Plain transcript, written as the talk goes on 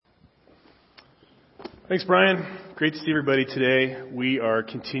Thanks, Brian. Great to see everybody today. We are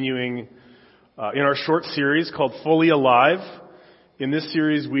continuing in our short series called Fully Alive. In this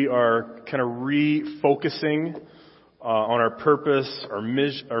series, we are kind of refocusing on our purpose, our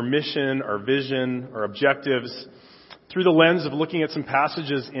mission, our vision, our objectives through the lens of looking at some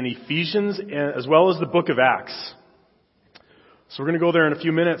passages in Ephesians as well as the book of Acts. So we're going to go there in a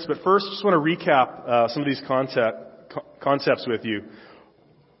few minutes, but first, just want to recap some of these concepts with you.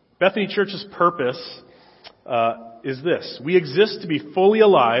 Bethany Church's purpose is this. We exist to be fully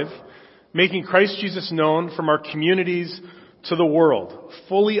alive, making Christ Jesus known from our communities to the world.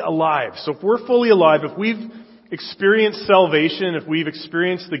 Fully alive. So if we're fully alive, if we've experienced salvation, if we've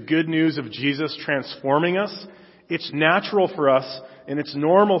experienced the good news of Jesus transforming us, it's natural for us and it's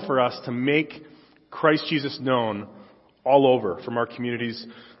normal for us to make Christ Jesus known all over, from our communities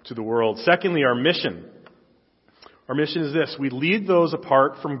to the world. Secondly, our mission. Our mission is this. We lead those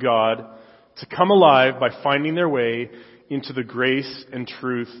apart from God to come alive by finding their way into the grace and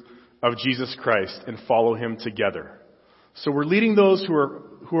truth of Jesus Christ and follow Him together. So we're leading those who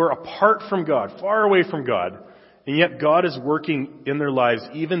are apart from God, far away from God, and yet God is working in their lives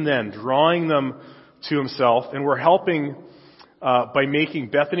even then, drawing them to Himself, and we're helping by making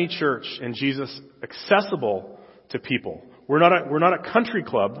Bethany Church and Jesus accessible to people. We're not a country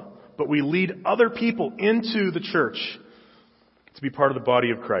club, but we lead other people into the church to be part of the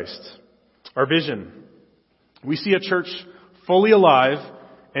body of Christ. Our vision. We see a church fully alive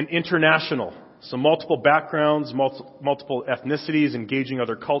and international. So multiple backgrounds, multiple ethnicities, engaging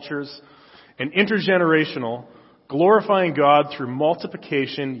other cultures, and intergenerational, glorifying God through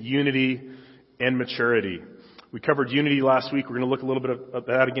multiplication, unity, and maturity. We covered unity last week. We're going to look a little bit at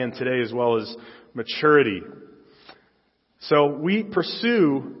that again today, as well as maturity. So we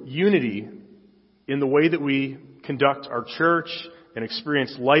pursue unity in the way that we conduct our church and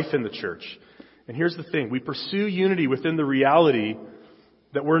experience life in the church. And here's the thing. We pursue unity within the reality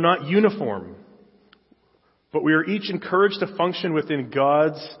that we're not uniform, but we are each encouraged to function within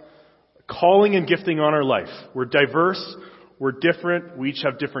God's calling and gifting on our life. We're diverse. We're different. We each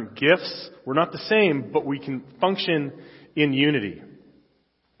have different gifts. We're not the same, but we can function in unity.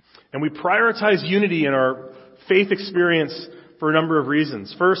 And we prioritize unity in our faith experience for a number of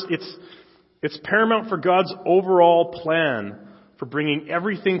reasons. First, it's paramount for God's overall plan for bringing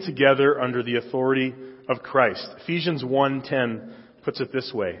everything together under the authority of Christ. Ephesians 1:10 puts it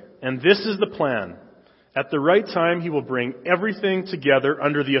this way. And this is the plan. At the right time, He will bring everything together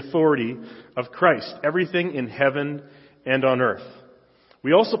under the authority of Christ. Everything in heaven and on earth.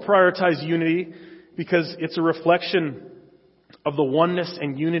 We also prioritize unity because it's a reflection of the oneness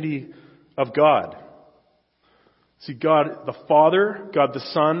and unity of God. See, God the Father, God the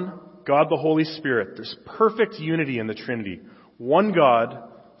Son, God the Holy Spirit. There's perfect unity in the Trinity. One God,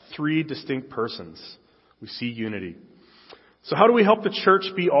 three distinct persons. We see unity. So how do we help the church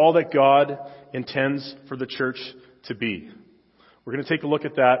be all that God intends for the church to be? We're going to take a look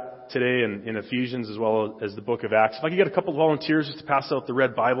at that today in Ephesians as well as the book of Acts. If I could get a couple of volunteers just to pass out the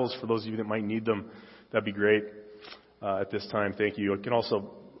red Bibles for those of you that might need them, that'd be great at this time. Thank you. You can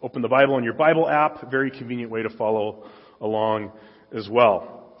also open the Bible in your Bible app. A very convenient way to follow along as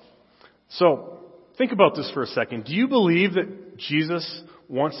well. So, think about this for a second. Do you believe that Jesus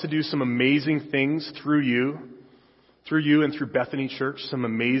wants to do some amazing things through you and through Bethany Church? Some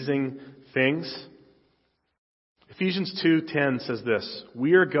amazing things? Ephesians 2:10 says this,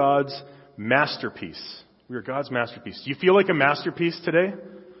 we are God's masterpiece. We are God's masterpiece. Do you feel like a masterpiece today?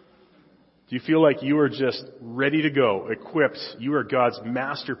 Do you feel like you are just ready to go, equipped? You are God's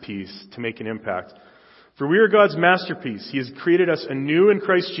masterpiece to make an impact. For we are God's masterpiece. He has created us anew in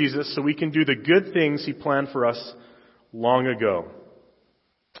Christ Jesus so we can do the good things He planned for us long ago.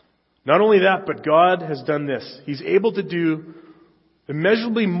 Not only that, but God has done this. He's able to do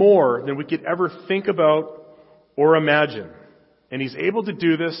immeasurably more than we could ever think about or imagine. And He's able to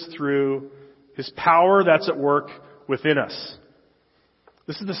do this through His power that's at work within us.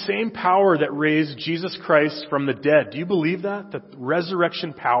 This is the same power that raised Jesus Christ from the dead. Do you believe that? That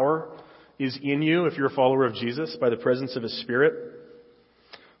resurrection power is in you if you're a follower of Jesus by the presence of His Spirit?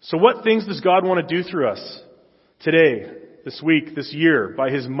 So what things does God want to do through us today, this week, this year, by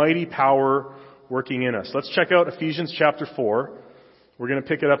His mighty power working in us? Let's check out Ephesians chapter 4. We're going to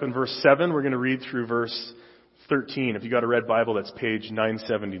pick it up in verse 7. We're going to read through verse 13. If you got a red Bible, that's page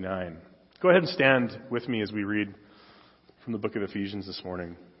 979. Go ahead and stand with me as we read from the book of Ephesians this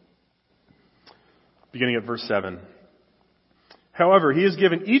morning. Beginning at verse 7. However, He has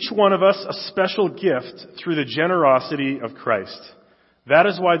given each one of us a special gift through the generosity of Christ. That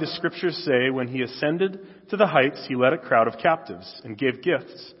is why the Scriptures say, when He ascended to the heights, He led a crowd of captives and gave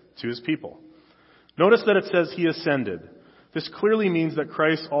gifts to His people. Notice that it says he ascended. This clearly means that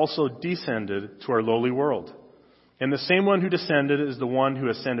Christ also descended to our lowly world. And the same one who descended is the one who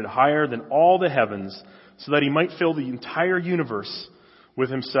ascended higher than all the heavens, so that he might fill the entire universe with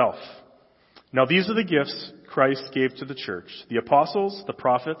himself. Now these are the gifts Christ gave to the church: the apostles, the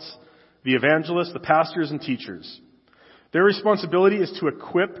prophets, the evangelists, the pastors, and teachers. Their responsibility is to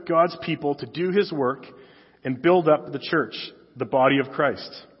equip God's people to do his work and build up the church, the body of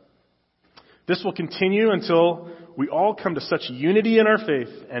Christ. This will continue until we all come to such unity in our faith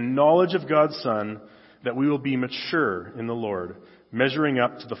and knowledge of God's Son that we will be mature in the Lord, measuring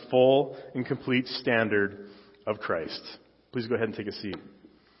up to the full and complete standard of Christ. Please go ahead and take a seat.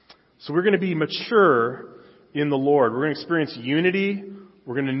 So we're going to be mature in the Lord. We're going to experience unity.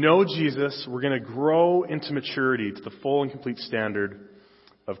 We're going to know Jesus. We're going to grow into maturity to the full and complete standard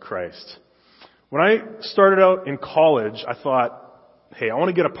of Christ. When I started out in college, I thought, hey, I want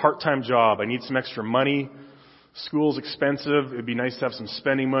to get a part-time job. I need some extra money. School's expensive. It'd be nice to have some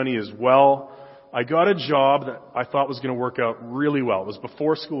spending money as well. I got a job that I thought was going to work out really well. It was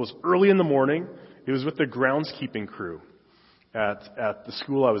before school. It was early in the morning. It was with the groundskeeping crew at the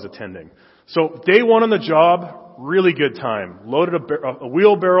school I was attending. So day one on the job, really good time. Loaded a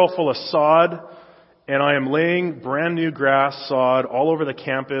wheelbarrow full of sod, and I am laying brand new grass sod all over the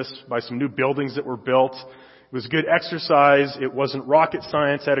campus by some new buildings that were built. It was good exercise. It wasn't rocket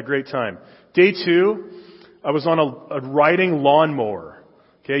science. I had a great time. Day two, I was on a riding lawnmower.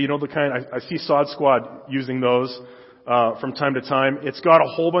 Okay, you know the kind, I see Sod Squad using those from time to time. It's got a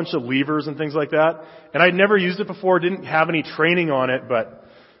whole bunch of levers and things like that. And I'd never used it before, didn't have any training on it, but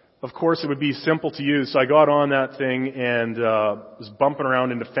of course it would be simple to use. So I got on that thing and was bumping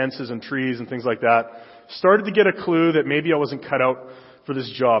around into fences and trees and things like that. Started to get a clue that maybe I wasn't cut out for this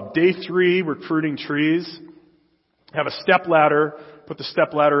job. Day three, recruiting trees. Have a step ladder, put the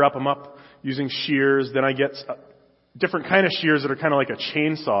step ladder up, I'm up using shears, then I get a different kind of shears that are kind of like a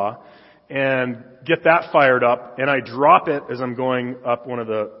chainsaw, and get that fired up, and I drop it as I'm going up one of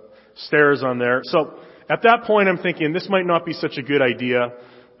the stairs on there. So at that point I'm thinking, this might not be such a good idea.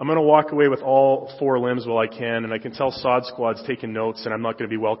 I'm going to walk away with all four limbs while I can, and I can tell Sod Squad's taking notes, and I'm not going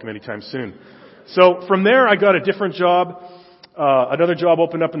to be welcome anytime soon. So from there I got a different job. Another job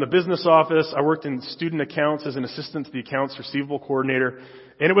opened up in the business office. I worked in student accounts as an assistant to the accounts receivable coordinator.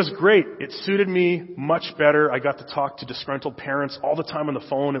 And it was great. It suited me much better. I got to talk to disgruntled parents all the time on the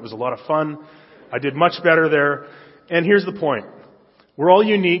phone. It was a lot of fun. I did much better there. And here's the point. We're all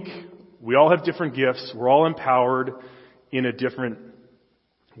unique. We all have different gifts. We're all empowered in a different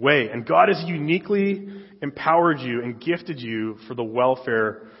way. And God has uniquely empowered you and gifted you for the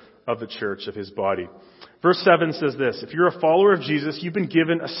welfare of the church, of his body. Verse 7 says this: if you're a follower of Jesus, you've been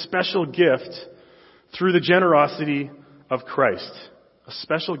given a special gift through the generosity of Christ. A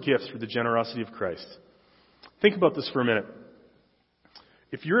special gift through the generosity of Christ. Think about this for a minute.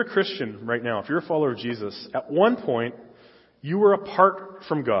 If you're a Christian right now, if you're a follower of Jesus, at one point, you were apart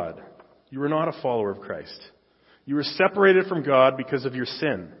from God. You were not a follower of Christ. You were separated from God because of your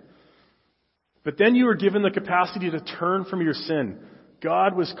sin. But then you were given the capacity to turn from your sin.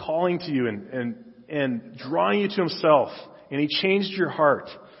 God was calling to you and drawing you to himself, and he changed your heart,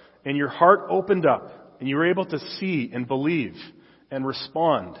 and your heart opened up, and you were able to see and believe and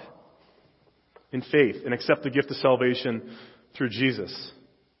respond in faith and accept the gift of salvation through Jesus.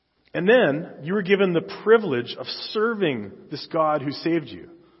 And then you were given the privilege of serving this God who saved you.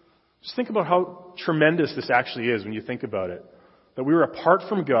 Just think about how tremendous this actually is when you think about it. That we were apart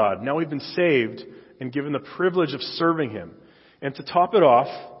from God, now we've been saved and given the privilege of serving him. And to top it off,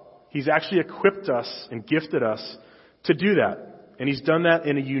 he's actually equipped us and gifted us to do that. And he's done that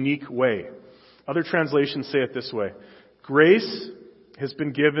in a unique way. Other translations say it this way: grace has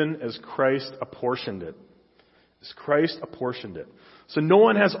been given as Christ apportioned it. As Christ apportioned it. So no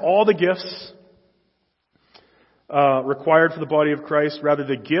one has all the gifts required for the body of Christ. Rather,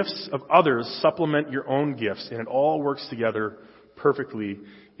 the gifts of others supplement your own gifts, and it all works together perfectly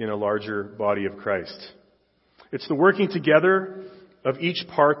in a larger body of Christ. It's the working together of each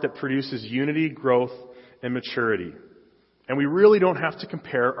part that produces unity, growth, and maturity. And we really don't have to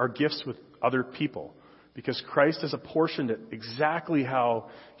compare our gifts with other people, because Christ has apportioned it exactly how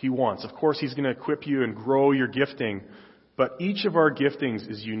he wants. Of course, he's going to equip you and grow your gifting, but each of our giftings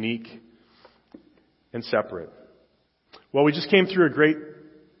is unique and separate. Well, we just came through a great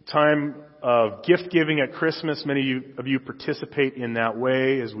time of gift giving at Christmas. Many of you participate in that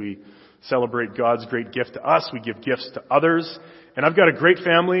way as we celebrate God's great gift to us. We give gifts to others. And I've got a great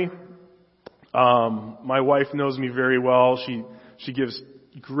family. My wife knows me very well. She gives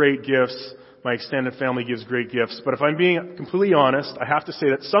great gifts. My extended family gives great gifts. But if I'm being completely honest, I have to say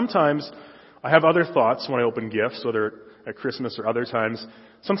that sometimes I have other thoughts when I open gifts, whether at Christmas or other times.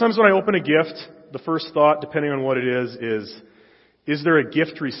 Sometimes when I open a gift, the first thought, depending on what it is there a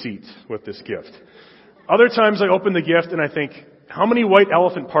gift receipt with this gift? Other times I open the gift and I think, how many white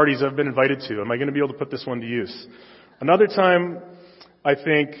elephant parties have I been invited to? Am I going to be able to put this one to use? Another time I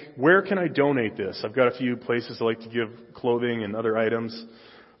think, where can I donate this? I've got a few places I like to give clothing and other items.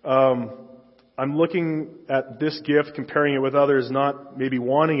 I'm looking at this gift, comparing it with others, not maybe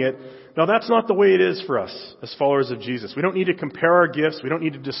wanting it. Now that's not the way it is for us as followers of Jesus. We don't need to compare our gifts. We don't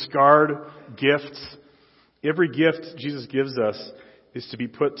need to discard gifts. Every gift Jesus gives us is to be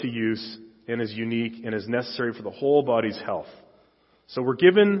put to use and is unique and is necessary for the whole body's health. So we're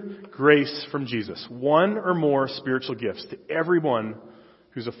given grace from Jesus, one or more spiritual gifts to everyone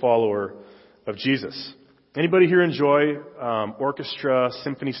who's a follower of Jesus. Anybody here enjoy orchestra,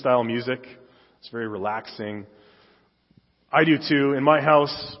 symphony-style music? It's very relaxing. I do too. In my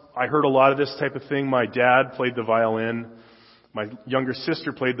house, I heard a lot of this type of thing. My dad played the violin. My younger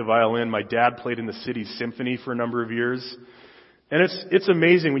sister played the violin. My dad played in the city symphony for a number of years. And it's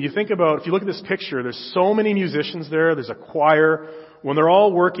amazing. When you think about, if you look at this picture, there's so many musicians there. There's a choir. When they're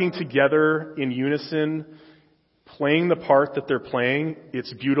all working together in unison, playing the part that they're playing,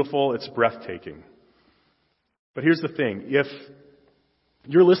 it's beautiful. It's breathtaking. But here's the thing. If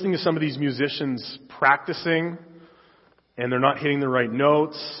you're listening to some of these musicians practicing and they're not hitting the right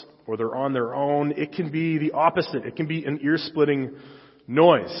notes or they're on their own, it can be the opposite. It can be an ear-splitting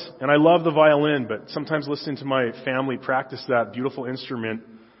noise. And I love the violin, but sometimes listening to my family practice that beautiful instrument,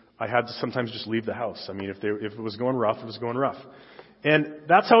 I had to sometimes just leave the house. I mean, if it was going rough, it was going rough. And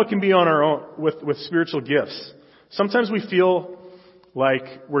that's how it can be on our own with spiritual gifts. Sometimes we feel like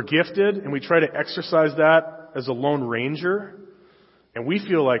we're gifted and we try to exercise that as a lone ranger. And we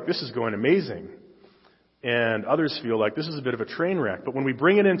feel like this is going amazing. And others feel like this is a bit of a train wreck. But when we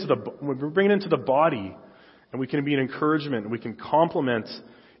bring it into the body, and we can be an encouragement, and we can complement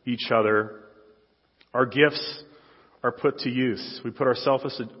each other, our gifts are put to use. We put our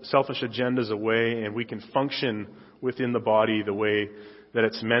selfish agendas away, and we can function within the body the way that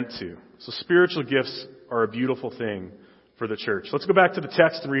it's meant to. So spiritual gifts are a beautiful thing for the church. Let's go back to the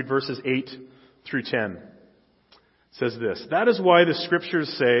text and read verses 8 through 10. It says this, "That is why the scriptures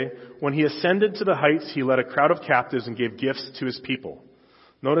say, when he ascended to the heights, he led a crowd of captives and gave gifts to his people."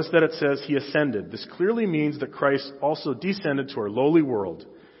 Notice that it says he ascended. This clearly means that Christ also descended to our lowly world.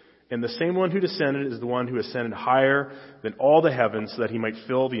 And the same one who descended is the one who ascended higher than all the heavens so that he might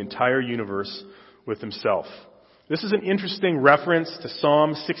fill the entire universe with himself. This is an interesting reference to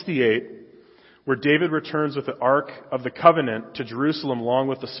Psalm 68, where David returns with the Ark of the Covenant to Jerusalem along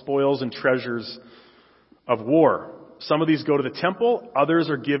with the spoils and treasures of war. Some of these go to the temple, others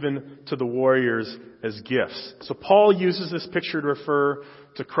are given to the warriors as gifts. So Paul uses this picture to refer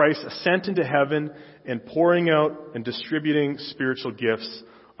to Christ's ascent into heaven and pouring out and distributing spiritual gifts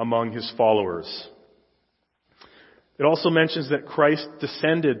among his followers. It also mentions that Christ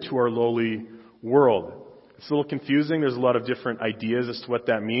descended to our lowly world. It's a little confusing. There's a lot of different ideas as to what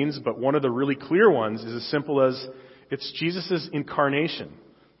that means, but one of the really clear ones is as simple as it's Jesus' incarnation.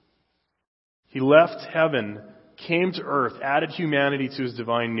 He left heaven, came to earth, added humanity to his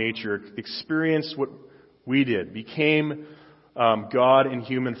divine nature, experienced what we did, became God in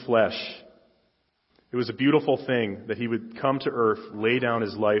human flesh. It was a beautiful thing that he would come to earth, lay down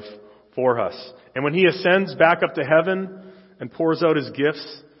his life for us. And when he ascends back up to heaven and pours out his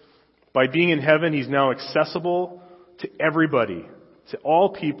gifts, by being in heaven, he's now accessible to everybody, to all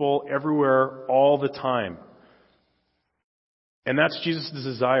people, everywhere, all the time. And that's Jesus'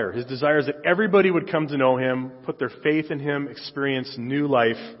 desire. His desire is that everybody would come to know him, put their faith in him, experience new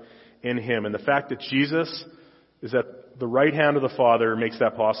life in him. And the fact that Jesus is at the right hand of the Father makes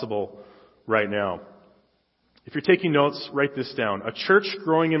that possible right now. If you're taking notes, write this down. A church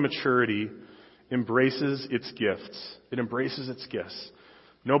growing in maturity embraces its gifts. It embraces its gifts.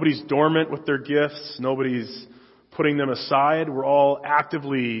 Nobody's dormant with their gifts. Nobody's putting them aside. We're all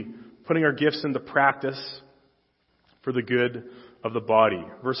actively putting our gifts into practice for the good of the body.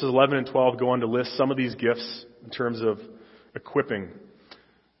 Verses 11 and 12 go on to list some of these gifts in terms of equipping.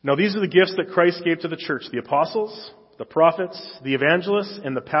 Now these are the gifts that Christ gave to the church: the apostles, the prophets, the evangelists,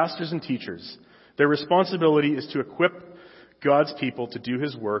 and the pastors and teachers. Their responsibility is to equip God's people to do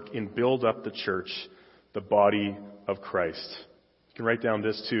his work and build up the church, the body of Christ. You can write down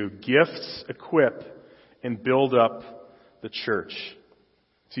this too. Gifts equip and build up the church.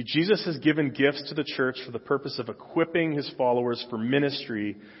 See, Jesus has given gifts to the church for the purpose of equipping his followers for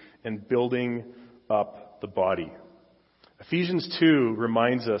ministry and building up the body. Ephesians 2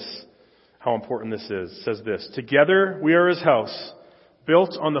 reminds us how important this is. It says this, "Together we are his house,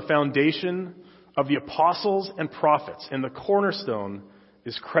 built on the foundation of the apostles and prophets, and the cornerstone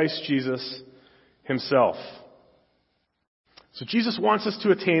is Christ Jesus himself. So Jesus wants us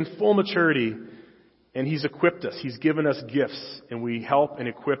to attain full maturity, and he's equipped us. He's given us gifts, and we help and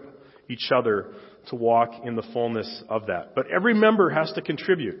equip each other to walk in the fullness of that. But every member has to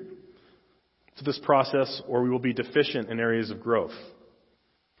contribute to this process, or we will be deficient in areas of growth.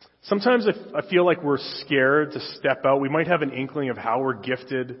 Sometimes I feel like we're scared to step out. We might have an inkling of how we're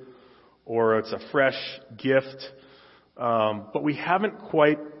gifted, or it's a fresh gift, but we haven't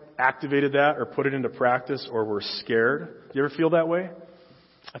quite activated that or put it into practice, or we're scared. Do you ever feel that way?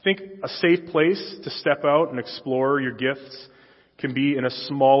 I think a safe place to step out and explore your gifts can be in a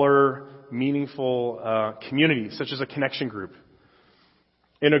smaller, meaningful community, such as a connection group.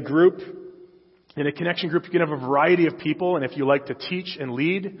 In a connection group, you can have a variety of people, and if you like to teach and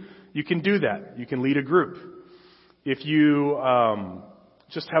lead, you can do that. You can lead a group. If you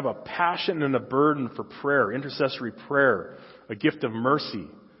just have a passion and a burden for prayer, intercessory prayer, a gift of mercy,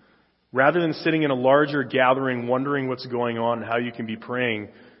 rather than sitting in a larger gathering wondering what's going on and how you can be praying,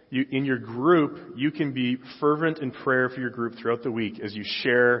 in your group, you can be fervent in prayer for your group throughout the week as you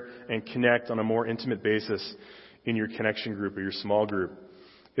share and connect on a more intimate basis in your connection group or your small group.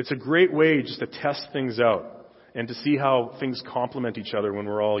 It's a great way just to test things out and to see how things complement each other when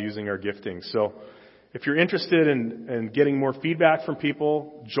we're all using our gifting. So if you're interested in getting more feedback from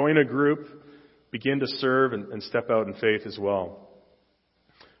people, join a group, begin to serve, and step out in faith as well.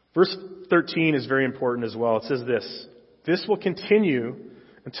 Verse 13 is very important as well. It says this: "This will continue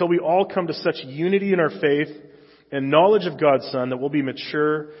until we all come to such unity in our faith and knowledge of God's Son that we'll be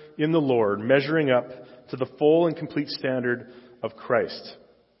mature in the Lord, measuring up to the full and complete standard of Christ."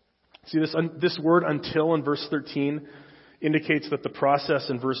 See, this word "until" in verse 13 indicates that the process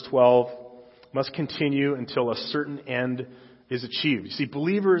in verse 12 must continue until a certain end is achieved. You see,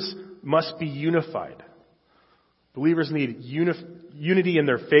 believers must be unified. Believers need unity in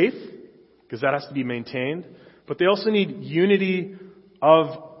their faith, because that has to be maintained, but they also need unity of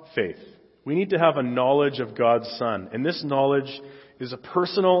faith. We need to have a knowledge of God's Son, and this knowledge is a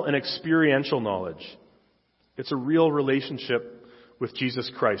personal and experiential knowledge. It's a real relationship with Jesus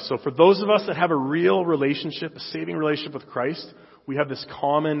Christ. So for those of us that have a real relationship, a saving relationship with Christ, we have this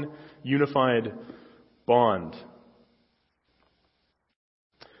common, unified bond.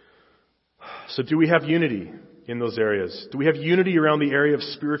 So do we have unity in those areas? Do we have unity around the area of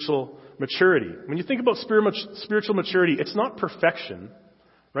spiritual maturity? When you think about spiritual maturity, it's not perfection,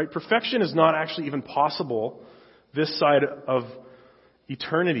 right? Perfection is not actually even possible this side of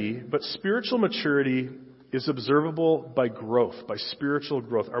eternity, but spiritual maturity is observable by growth, by spiritual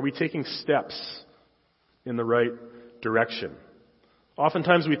growth. Are we taking steps in the right direction?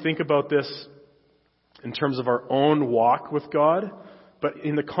 Oftentimes we think about this in terms of our own walk with God, but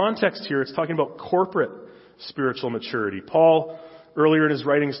in the context here, it's talking about corporate spiritual maturity. Paul, earlier in his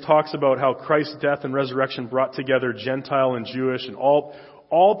writings, talks about how Christ's death and resurrection brought together Gentile and Jewish and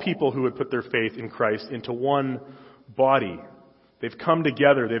all people who would put their faith in Christ into one body. They've come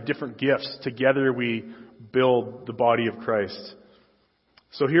together. They have different gifts. Together we build the body of Christ.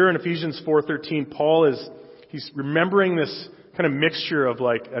 So here in Ephesians 4:13, he's remembering this kind of mixture of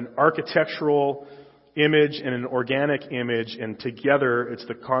like an architectural image and an organic image, and together it's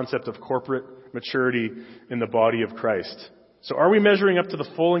the concept of corporate maturity in the body of Christ. So are we measuring up to the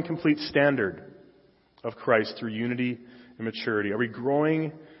full and complete standard of Christ through unity and maturity? Are we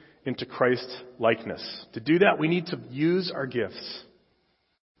growing into Christ likeness? To do that, we need to use our gifts.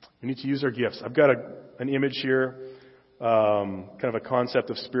 We need to use our gifts. I've got an image here, kind of a concept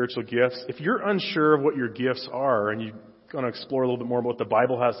of spiritual gifts. If you're unsure of what your gifts are and you're going to explore a little bit more about what the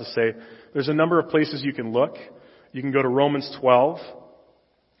Bible has to say, there's a number of places you can look. You can go to Romans 12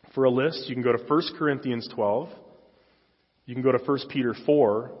 for a list. You can go to 1 Corinthians 12. You can go to 1 Peter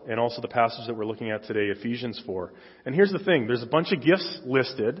 4, and also the passage that we're looking at today, Ephesians 4. And here's the thing. There's a bunch of gifts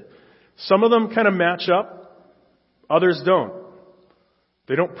listed. Some of them kind of match up. Others don't.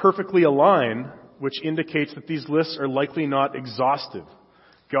 They don't perfectly align, which indicates that these lists are likely not exhaustive.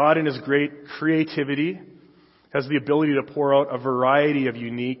 God, in His great creativity, has the ability to pour out a variety of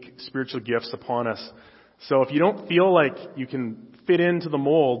unique spiritual gifts upon us. So if you don't feel like you can fit into the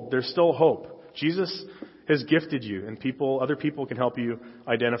mold, there's still hope. Jesus has gifted you, and other people can help you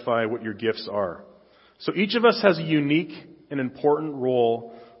identify what your gifts are. So each of us has a unique and important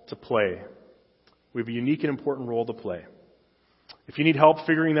role to play. We have a unique and important role to play. If you need help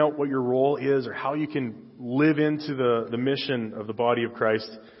figuring out what your role is or how you can live into the mission of the body of Christ,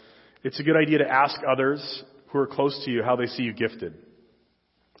 it's a good idea to ask others who are close to you how they see you gifted.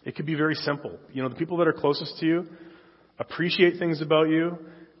 It could be very simple. The people that are closest to you, appreciate things about you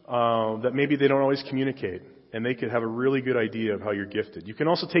that maybe they don't always communicate, and they could have a really good idea of how you're gifted. You can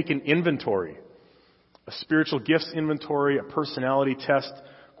also take an inventory, a spiritual gifts inventory, a personality test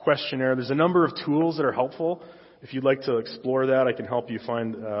questionnaire. There's a number of tools that are helpful. If you'd like to explore that, I can help you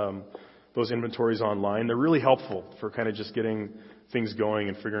find those inventories online. They're really helpful for kind of just getting things going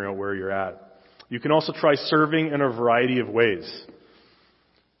and figuring out where you're at. You can also try serving in a variety of ways.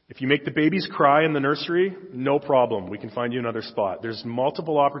 If you make the babies cry in the nursery, no problem. We can find you another spot. There's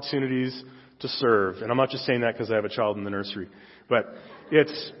multiple opportunities to serve. And I'm not just saying that because I have a child in the nursery. But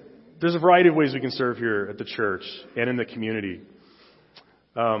there's a variety of ways we can serve here at the church and in the community.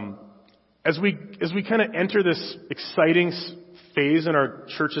 As we kind of enter this exciting phase in our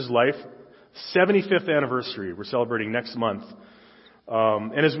church's life, 75th anniversary, we're celebrating next month.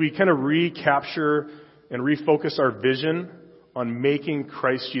 And as we kind of recapture and refocus our vision on making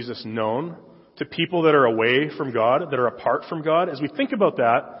Christ Jesus known to people that are away from God, that are apart from God, as we think about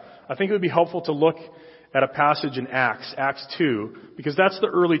that, I think it would be helpful to look at a passage in Acts 2, because that's the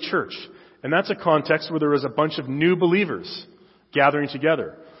early church. And that's a context where there was a bunch of new believers gathering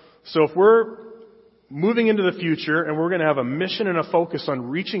together. So if we're moving into the future and we're going to have a mission and a focus on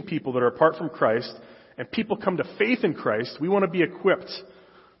reaching people that are apart from Christ, and people come to faith in Christ, we want to be equipped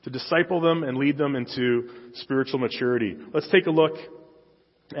to disciple them and lead them into spiritual maturity. Let's take a look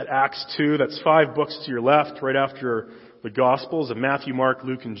at Acts 2. That's 5 books to your left, right after the Gospels of Matthew, Mark,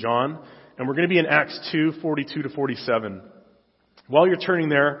 Luke, and John. And we're going to be in Acts 2, 42 to 47. While you're turning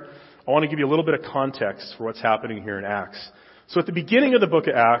there, I want to give you a little bit of context for what's happening here in Acts. So at the beginning of the book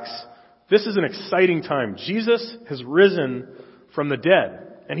of Acts, this is an exciting time. Jesus has risen from the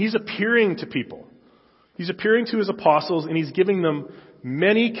dead, and he's appearing to people. He's appearing to his apostles, and he's giving them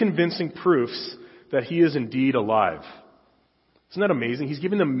many convincing proofs that he is indeed alive. Isn't that amazing? He's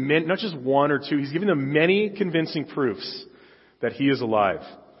giving them not just one or two, he's giving them many convincing proofs that he is alive.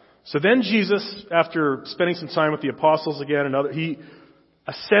 So then Jesus, after spending some time with the apostles again, he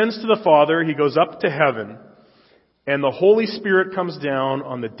ascends to the Father, he goes up to heaven, and the Holy Spirit comes down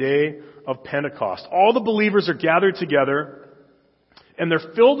on the day of Pentecost. All the believers are gathered together, and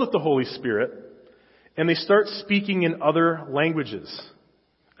they're filled with the Holy Spirit, and they start speaking in other languages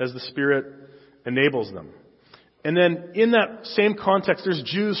as the Spirit enables them. And then in that same context, there's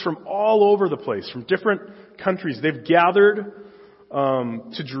Jews from all over the place, from different countries. They've gathered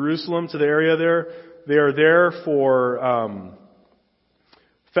to Jerusalem, to the area there. They are there for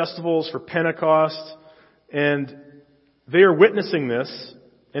festivals, for Pentecost, and they are witnessing this,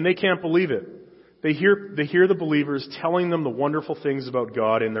 and they can't believe it. They hear the believers telling them the wonderful things about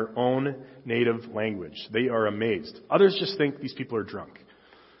God in their own native language. They are amazed. Others just think these people are drunk.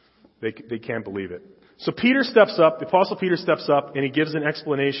 They can't believe it. So Peter steps up, the Apostle Peter steps up, and he gives an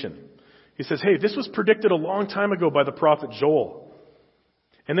explanation. He says, hey, this was predicted a long time ago by the prophet Joel.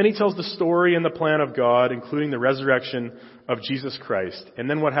 And then he tells the story and the plan of God, including the resurrection of Jesus Christ. And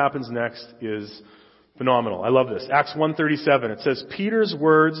then what happens next is phenomenal. I love this. Acts 1:37. It says, Peter's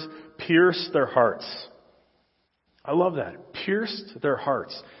words pierced their hearts. I love that. Pierced their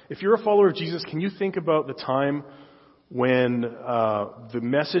hearts. If you're a follower of Jesus, can you think about the time when the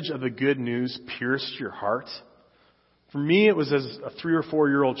message of the good news pierced your heart? For me, it was as a 3 or 4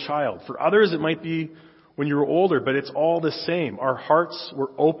 year old child. For others, it might be when you were older, but it's all the same. Our hearts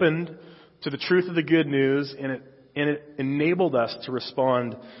were opened to the truth of the good news, and it enabled us to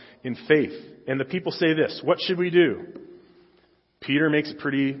respond in faith. And the people say this, what should we do? Peter makes it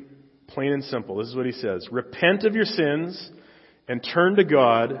pretty plain and simple. This is what he says. Repent of your sins and turn to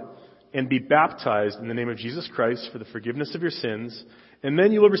God and be baptized in the name of Jesus Christ for the forgiveness of your sins, and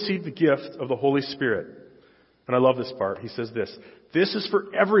then you will receive the gift of the Holy Spirit. And I love this part. He says this. This is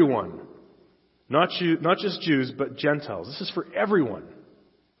for everyone. Not just Jews, but Gentiles. This is for everyone.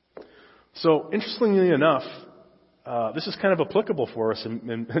 So, interestingly enough, this is kind of applicable for us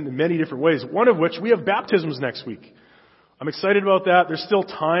in many different ways. One of which, we have baptisms next week. I'm excited about that. There's still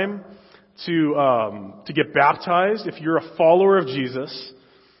time to get baptized. If you're a follower of Jesus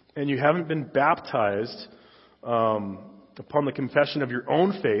and you haven't been baptized upon the confession of your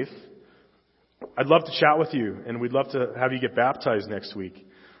own faith, I'd love to chat with you, and we'd love to have you get baptized next week.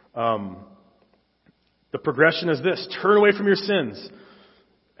 The progression is this. Turn away from your sins.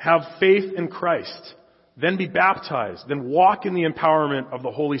 Have faith in Christ. Then be baptized. Then walk in the empowerment of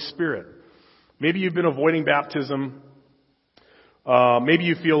the Holy Spirit. Maybe you've been avoiding baptism. Maybe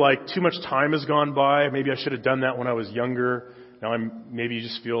you feel like too much time has gone by. Maybe I should have done that when I was younger. Now maybe you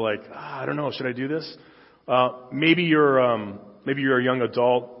just feel like, I don't know, should I do this? Maybe you're a young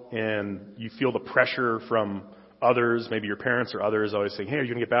adult and you feel the pressure from others. Maybe your parents or others always saying, hey, are you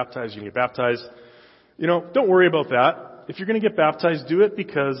going to get baptized? Are you going to get baptized? don't worry about that. If you're going to get baptized, do it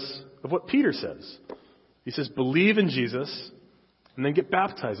because of what Peter says. He says, believe in Jesus and then get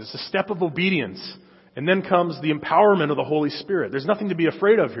baptized. It's a step of obedience. And then comes the empowerment of the Holy Spirit. There's nothing to be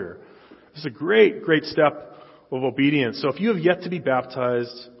afraid of here. This is a great, great step of obedience. So if you have yet to be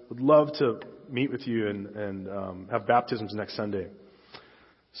baptized, would love to meet with you and have baptisms next Sunday.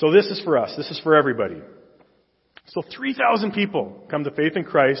 So this is for us. This is for everybody. So 3,000 people come to faith in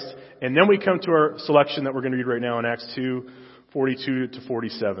Christ, and then we come to our selection that we're going to read right now in Acts 2, 42 to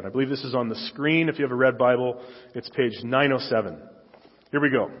 47. I believe this is on the screen. If you have a red Bible, it's page 907. Here we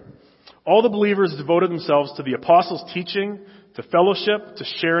go. All the believers devoted themselves to the apostles' teaching, to fellowship, to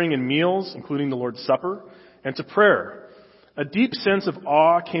sharing in meals, including the Lord's Supper, and to prayer. A deep sense of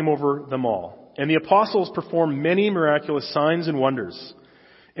awe came over them all, and the apostles performed many miraculous signs and wonders.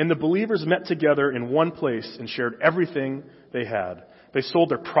 And the believers met together in one place and shared everything they had. They sold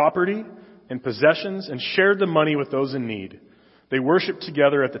their property and possessions and shared the money with those in need. They worshiped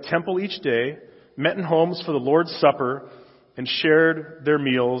together at the temple each day, met in homes for the Lord's Supper, and shared their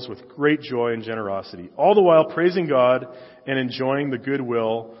meals with great joy and generosity, all the while praising God and enjoying the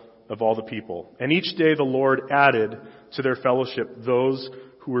goodwill of all the people. And each day the Lord added to their fellowship those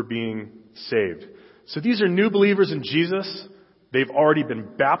who were being saved. So these are new believers in Jesus. They've already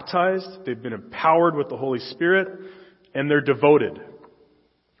been baptized. They've been empowered with the Holy Spirit, and they're devoted.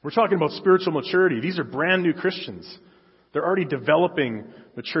 We're talking about spiritual maturity. These are brand new Christians. They're already developing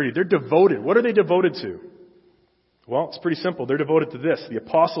maturity. They're devoted. What are they devoted to? Well, it's pretty simple. They're devoted to this: the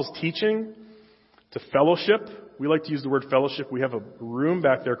apostles' teaching, to fellowship. We like to use the word fellowship. We have a room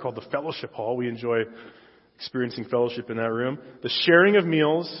back there called the Fellowship Hall. We enjoy experiencing fellowship in that room. The sharing of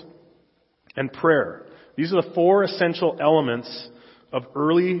meals and prayer. These are the four essential elements of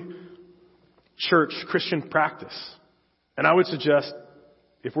early church Christian practice. And I would suggest,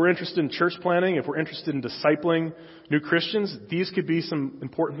 if we're interested in church planning, if we're interested in discipling new Christians, these could be some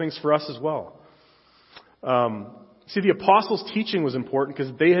important things for us as well. See, the apostles' teaching was important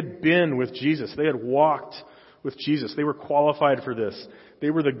because they had been with Jesus. They had walked with Jesus. They were qualified for this. They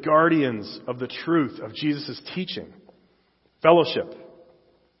were the guardians of the truth of Jesus' teaching. Fellowship.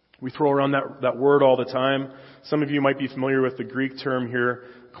 We throw around that word all the time. Some of you might be familiar with the Greek term here,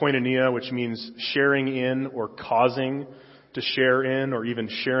 koinonia, which means sharing in or causing to share in, or even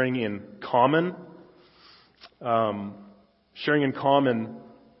sharing in common. Sharing in common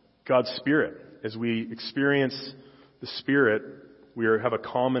God's Spirit. As we experience the Spirit, we have a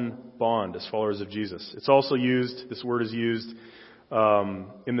common bond as followers of Jesus. It's also used, this word is used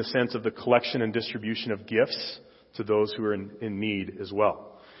in the sense of the collection and distribution of gifts to those who are in need as well.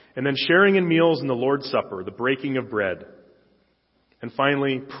 And then sharing in meals in the Lord's Supper, the breaking of bread. And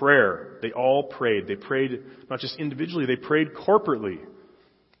finally, prayer. They all prayed. They prayed not just individually, they prayed corporately.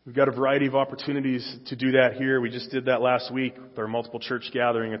 We've got a variety of opportunities to do that here. We just did that last week with our multiple church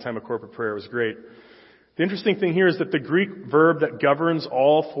gathering, a time of corporate prayer. It was great. The interesting thing here is that the Greek verb that governs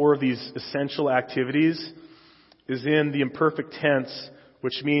all four of these essential activities is in the imperfect tense,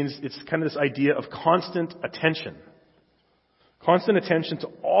 which means it's kind of this idea of constant attention. Constant attention to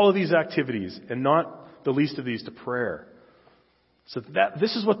all of these activities, and not the least of these to prayer. So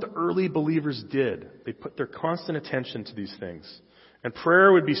this is what the early believers did. They put their constant attention to these things. And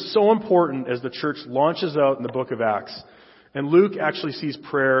prayer would be so important as the church launches out in the book of Acts. And Luke actually sees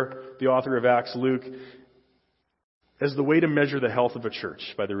prayer, the author of Acts, Luke, as the way to measure the health of a church,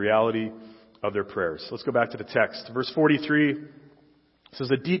 by the reality of their prayers. Let's go back to the text. Verse 43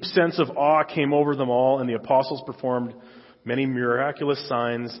 says, a deep sense of awe came over them all, and the apostles performed many miraculous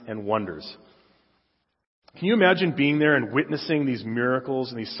signs and wonders. Can you imagine being there and witnessing these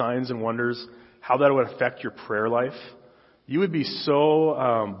miracles and these signs and wonders, how that would affect your prayer life? You would be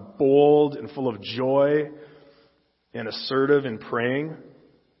so bold and full of joy and assertive in praying.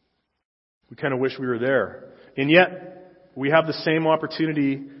 We kind of wish we were there. And yet, we have the same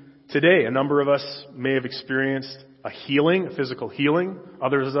opportunity today. A number of us may have experienced a healing, a physical healing.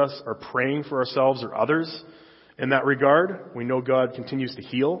 Others of us are praying for ourselves or others. In that regard, we know God continues to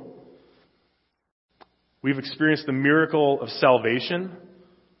heal. We've experienced the miracle of salvation,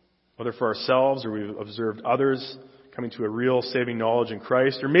 whether for ourselves or we've observed others coming to a real saving knowledge in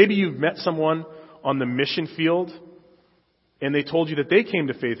Christ. Or maybe you've met someone on the mission field and they told you that they came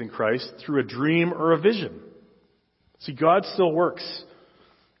to faith in Christ through a dream or a vision. See, God still works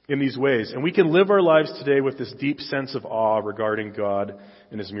in these ways. And we can live our lives today with this deep sense of awe regarding God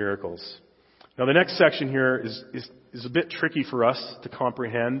and His miracles. Now, the next section here is a bit tricky for us to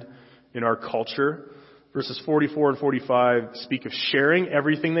comprehend in our culture. Verses 44 and 45 speak of sharing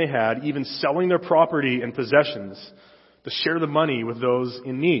everything they had, even selling their property and possessions to share the money with those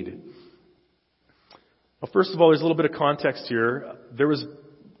in need. Well, first of all, there's a little bit of context here. There was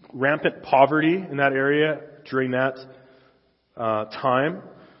rampant poverty in that area during that time.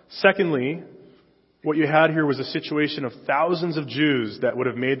 Secondly, what you had here was a situation of thousands of Jews that would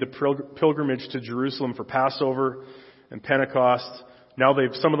have made the pilgrimage to Jerusalem for Passover and Pentecost. Now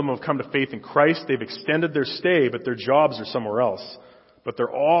some of them have come to faith in Christ. They've extended their stay, but their jobs are somewhere else. But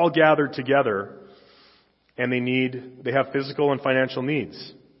they're all gathered together, and they have physical and financial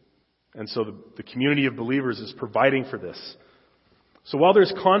needs. And so the community of believers is providing for this. So while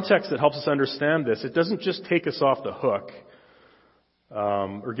there's context that helps us understand this, it doesn't just take us off the hook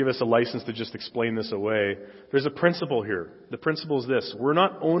or give us a license to just explain this away. There's a principle here. The principle is this: we're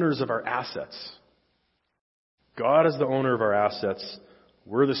not owners of our assets. God is the owner of our assets.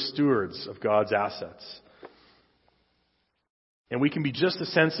 We're the stewards of God's assets. And we can be just as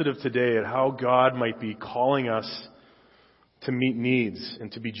sensitive today at how God might be calling us to meet needs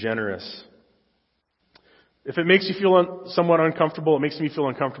and to be generous. If it makes you feel somewhat uncomfortable, it makes me feel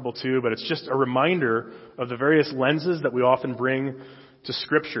uncomfortable too, but it's just a reminder of the various lenses that we often bring to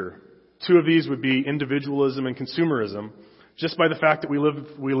Scripture. Two of these would be individualism and consumerism, just by the fact that we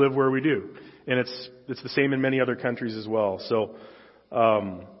live where we do. And it's the same in many other countries as well. So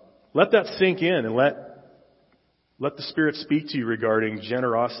let that sink in and let the Spirit speak to you regarding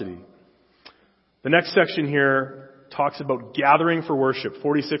generosity. The next section here talks about gathering for worship.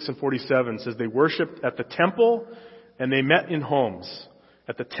 46 and 47 says they worshiped at the temple and they met in homes.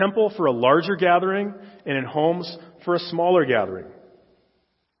 At the temple for a larger gathering and in homes for a smaller gathering.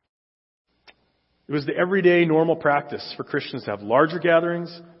 It was the everyday normal practice for Christians to have larger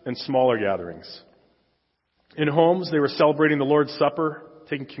gatherings and smaller gatherings. In homes, they were celebrating the Lord's Supper,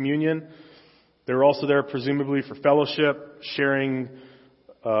 taking communion. They were also there presumably for fellowship, sharing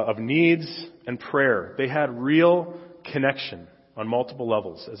of needs, and prayer. They had real connection on multiple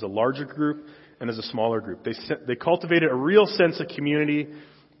levels, as a larger group and as a smaller group. They cultivated a real sense of community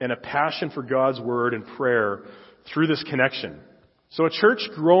and a passion for God's Word and prayer through this connection. So a church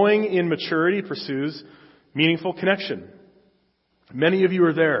growing in maturity pursues meaningful connection. Many of you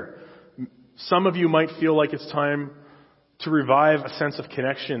are there. Some of you might feel like it's time to revive a sense of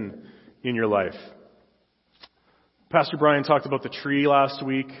connection in your life. Pastor Brian talked about the tree last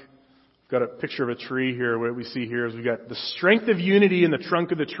week. We've got a picture of a tree here. What we see here is we've got the strength of unity in the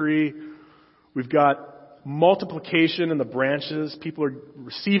trunk of the tree. We've got multiplication in the branches. People are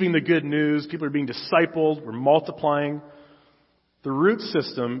receiving the good news. People are being discipled. We're multiplying. The root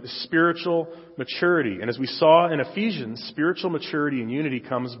system is spiritual maturity. And as we saw in Ephesians, spiritual maturity and unity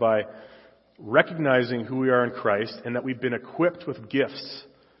comes by recognizing who we are in Christ and that we've been equipped with gifts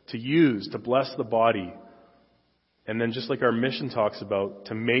to use, to bless the body. And then just like our mission talks about,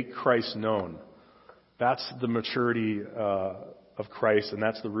 to make Christ known. That's the maturity of Christ, and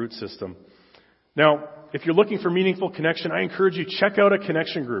that's the root system. Now, if you're looking for meaningful connection, I encourage you, check out a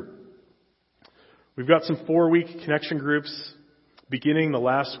connection group. We've got some 4-week connection groups beginning the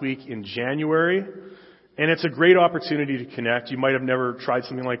last week in January. And it's a great opportunity to connect. You might have never tried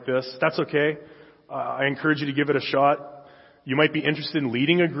something like this. That's okay. I encourage you to give it a shot. You might be interested in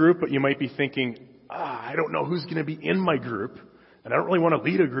leading a group, but you might be thinking, I don't know who's going to be in my group, and I don't really want to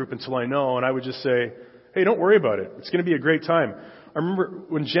lead a group until I know. And I would just say, hey, don't worry about it. It's going to be a great time. I remember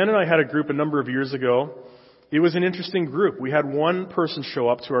when Jen and I had a group a number of years ago, it was an interesting group. We had one person show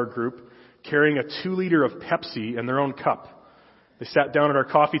up to our group carrying a 2-liter of Pepsi in their own cup. They sat down at our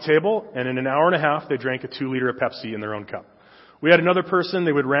coffee table, and in an hour and a half, they drank a 2-liter of Pepsi in their own cup. We had another person,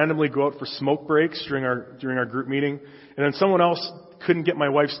 they would randomly go out for smoke breaks during our group meeting, and then someone else couldn't get my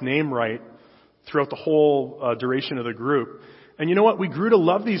wife's name right throughout the whole duration of the group. And you know what? We grew to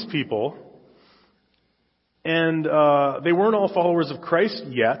love these people, and they weren't all followers of Christ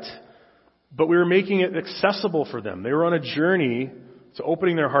yet, but we were making it accessible for them. They were on a journey to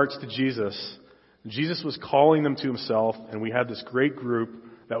opening their hearts to Jesus. Jesus was calling them to himself, and we had this great group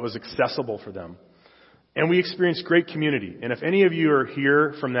that was accessible for them. And we experienced great community. And if any of you are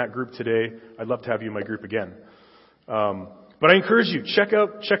here from that group today, I'd love to have you in my group again. But I encourage you, check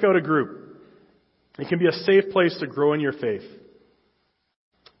out a group. It can be a safe place to grow in your faith.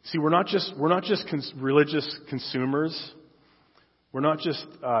 See, we're not just religious consumers. We're not just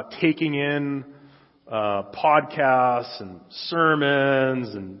taking in podcasts and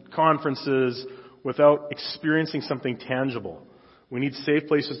sermons and conferences without experiencing something tangible. We need safe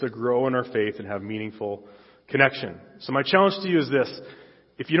places to grow in our faith and have meaningful connection. So my challenge to you is this.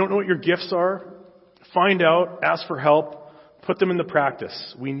 If you don't know what your gifts are, find out, ask for help, put them into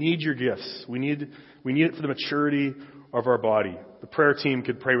practice. We need your gifts. We need it for the maturity of our body. The prayer team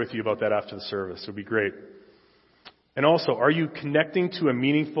could pray with you about that after the service. It would be great. And also, are you connecting to a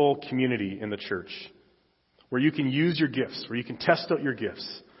meaningful community in the church? where you can use your gifts, where you can test out your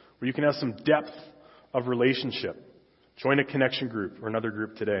gifts, where you can have some depth of relationship. Join a connection group or another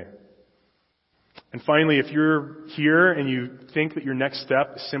group today. And finally, if you're here and you think that your next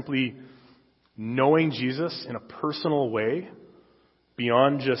step is simply knowing Jesus in a personal way,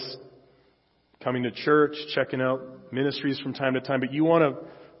 beyond just coming to church, checking out ministries from time to time, but you want to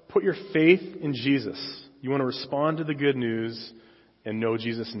put your faith in Jesus. You want to respond to the good news and know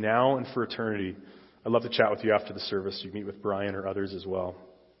Jesus now and for eternity. I'd love to chat with you after the service. You can meet with Brian or others as well.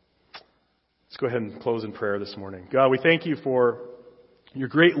 Let's go ahead and close in prayer this morning. God, we thank you for your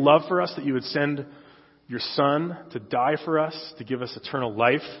great love for us, that you would send your Son to die for us, to give us eternal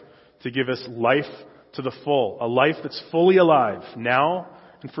life, to give us life to the full, a life that's fully alive now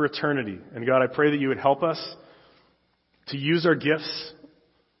and for eternity. And God, I pray that you would help us to use our gifts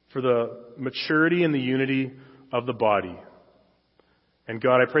for the maturity and the unity of the body. And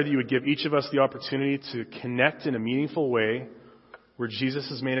God, I pray that you would give each of us the opportunity to connect in a meaningful way where Jesus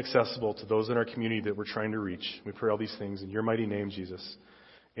is made accessible to those in our community that we're trying to reach. We pray all these things in your mighty name, Jesus.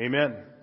 Amen.